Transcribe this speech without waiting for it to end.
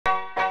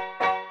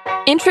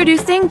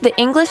Introducing the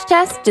English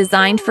test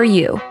designed for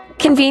you.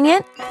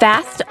 Convenient,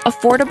 fast,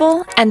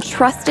 affordable, and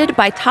trusted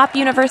by top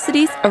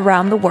universities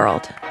around the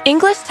world.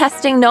 English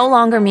testing no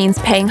longer means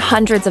paying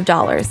hundreds of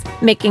dollars,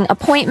 making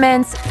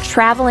appointments,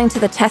 traveling to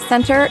the test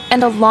center,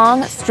 and a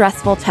long,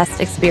 stressful test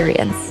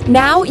experience.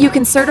 Now you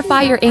can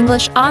certify your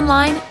English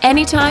online,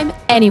 anytime,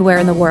 anywhere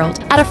in the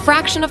world, at a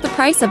fraction of the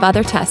price of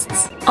other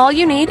tests. All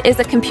you need is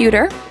a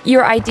computer,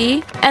 your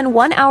ID, and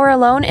 1 hour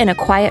alone in a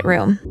quiet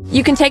room.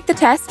 You can take the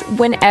test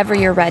whenever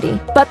you're ready,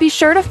 but be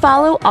sure to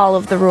follow all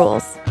of the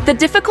rules. The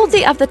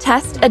difficulty of the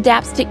test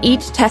adapts to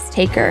each test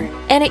taker,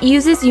 and it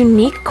uses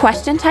unique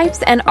question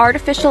types and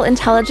artificial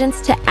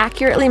intelligence to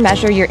accurately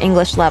measure your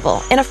English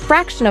level in a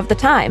fraction of the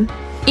time.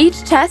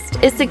 Each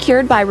test is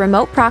secured by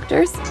remote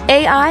proctors,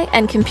 AI,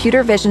 and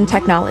computer vision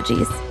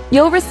technologies.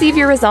 You'll receive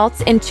your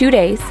results in 2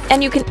 days,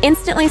 and you can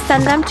instantly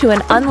send them to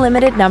an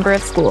unlimited number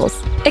of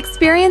schools.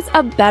 Experience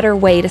a better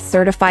way to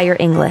certify your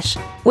English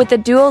with the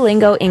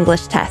Duolingo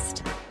English Test.